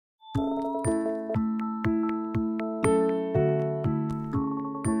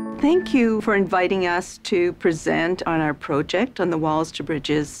Thank you for inviting us to present on our project, on the Walls to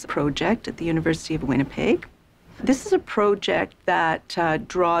Bridges project at the University of Winnipeg. This is a project that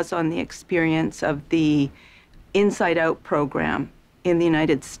draws on the experience of the Inside Out program in the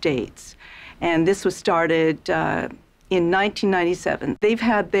United States. And this was started in 1997. They've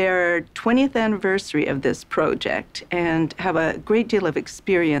had their 20th anniversary of this project and have a great deal of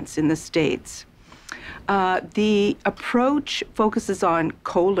experience in the States. The approach focuses on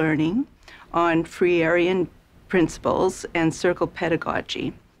co-learning, on Freirean principles, and circle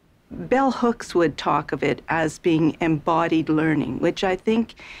pedagogy. Bell Hooks would talk of it as being embodied learning, which I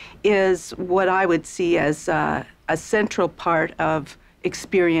think is what I would see as a central part of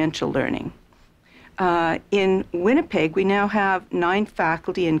experiential learning. In Winnipeg, we now have 9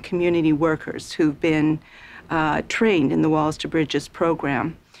 faculty and community workers who've been trained in the Walls to Bridges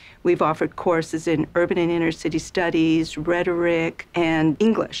program. We've offered courses in urban and inner city studies, rhetoric, and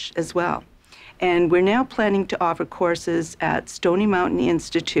English as well. And we're now planning to offer courses at Stony Mountain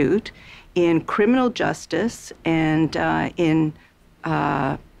Institute in criminal justice and in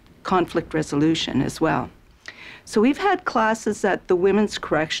conflict resolution as well. So we've had classes at the Women's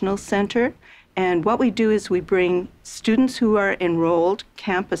Correctional Center, and what we do is we bring students who are enrolled,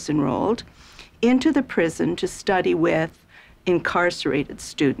 campus enrolled, into the prison to study with incarcerated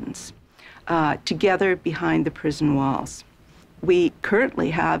students together behind the prison walls. We currently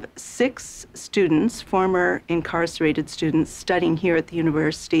have 6 students, former incarcerated students, studying here at the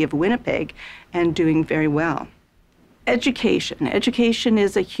University of Winnipeg and doing very well. Education. Education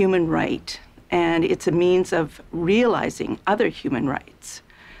is a human right, and it's a means of realizing other human rights.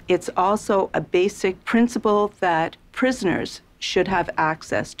 It's also a basic principle that prisoners should have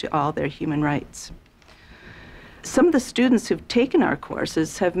access to all their human rights. Some of the students who've taken our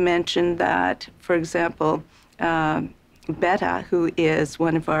courses have mentioned that, for example, Betta, who is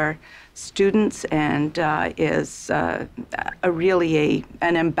one of our students and is really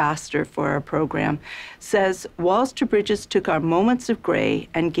an ambassador for our program, says, "Walls to Bridges took our moments of gray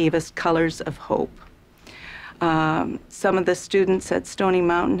and gave us colors of hope." Some of the students at Stony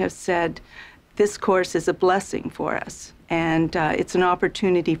Mountain have said, "This course is a blessing for us, and it's an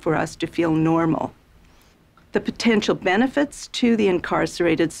opportunity for us to feel normal." The potential benefits to the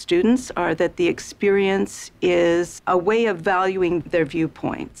incarcerated students are that the experience is a way of valuing their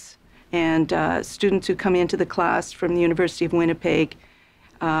viewpoints. And students who come into the class from the University of Winnipeg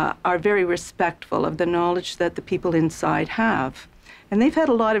are very respectful of the knowledge that the people inside have. And they've had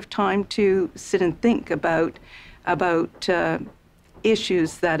a lot of time to sit and think about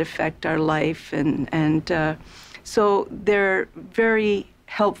issues that affect our life. And so they're very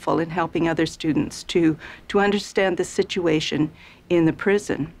helpful in helping other students to understand the situation in the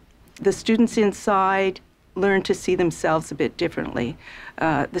prison. The students inside learn to see themselves a bit differently.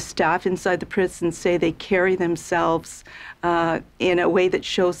 The staff inside the prison say they carry themselves in a way that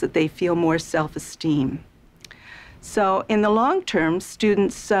shows that they feel more self-esteem. So in the long term,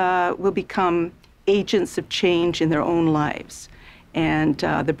 students will become agents of change in their own lives and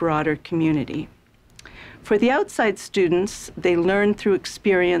the broader community. For the outside students, they learn through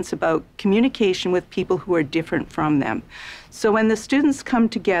experience about communication with people who are different from them. So when the students come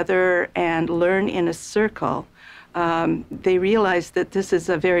together and learn in a circle, they realize that this is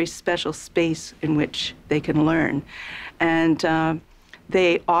a very special space in which they can learn. And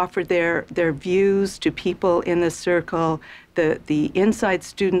they offer their views to people in the circle. The inside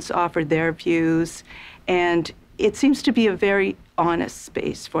students offer their views, and it seems to be a very honest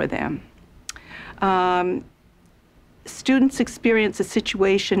space for them. Students experience a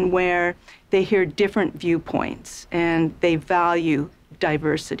situation where they hear different viewpoints and they value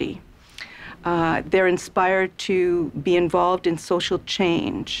diversity. They're inspired to be involved in social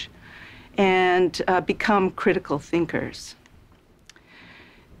change and become critical thinkers.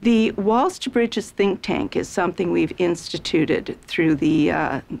 The Walls to Bridges think tank is something we've instituted through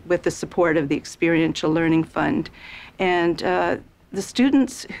with the support of the Experiential Learning Fund. And the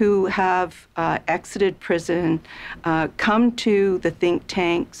students who have exited prison come to the think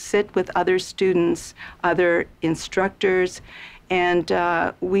tank, sit with other students, other instructors, and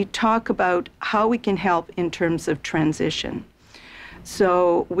we talk about how we can help in terms of transition.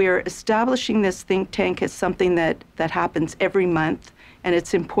 So we're establishing this think tank as something that happens every month, and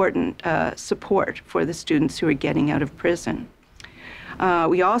it's important support for the students who are getting out of prison.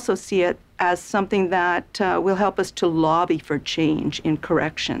 We also see it as something that will help us to lobby for change in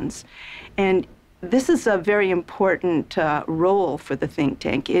corrections. And this is a very important role for the think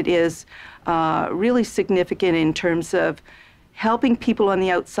tank. It is really significant in terms of helping people on the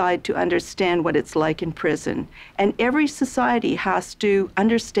outside to understand what it's like in prison. And every society has to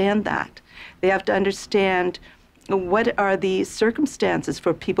understand that. They have to understand what are the circumstances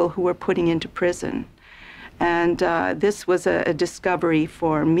for people who are putting into prison. And this was a discovery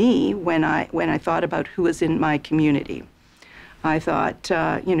for me when I thought about who was in my community. I thought,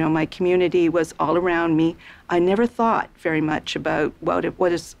 my community was all around me. I never thought very much about what it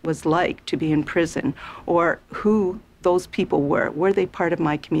was like to be in prison or who those people were. Were they part of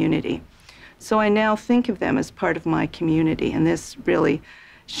my community? So I now think of them as part of my community, and this really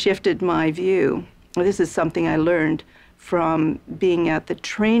shifted my view. This is something I learned from being at the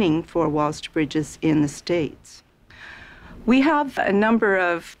training for Walls to Bridges in the States. We have a number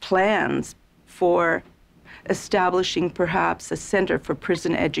of plans for establishing perhaps a center for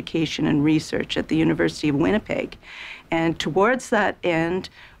prison education and research at the University of Winnipeg. And towards that end,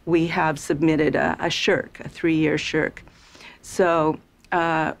 we have submitted a SHIRC, a 3-year SHIRC. So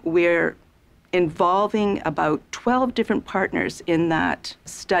we're involving about 12 different partners in that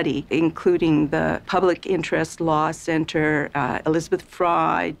study, including the Public Interest Law Center, Elizabeth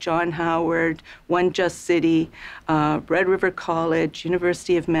Fry, John Howard, One Just City, Red River College,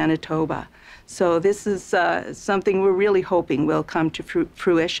 University of Manitoba. So this is something we're really hoping will come to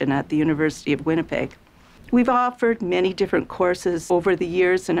fruition at the University of Winnipeg. We've offered many different courses over the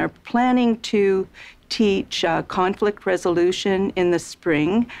years and are planning to teach conflict resolution in the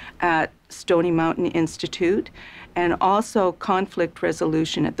spring at Stony Mountain Institute, and also conflict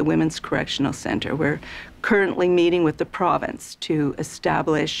resolution at the Women's Correctional Center. We're currently meeting with the province to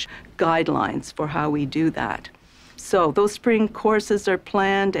establish guidelines for how we do that. So those spring courses are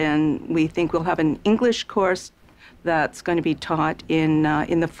planned, and we think we'll have an English course that's going to be taught in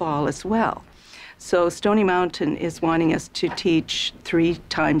the fall as well. So Stony Mountain is wanting us to teach 3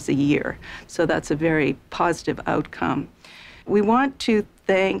 times a year. So that's a very positive outcome. We want to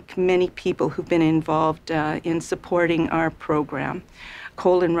thank many people who've been involved in supporting our program.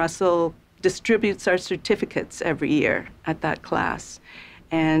 Colin Russell distributes our certificates every year at that class.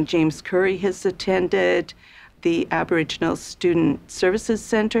 And James Curry has attended. The Aboriginal Student Services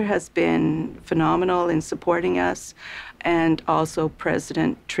Center has been phenomenal in supporting us. And also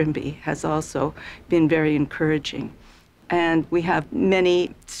President Trimby has also been very encouraging. And we have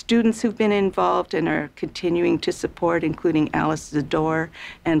many students who've been involved and are continuing to support, including Alice Zador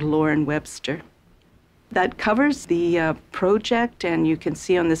and Lauren Webster. That covers the project, and you can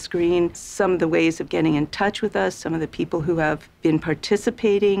see on the screen some of the ways of getting in touch with us, some of the people who have been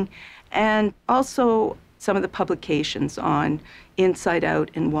participating, and also some of the publications on Inside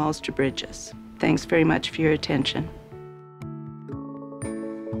Out and Walls to Bridges. Thanks very much for your attention.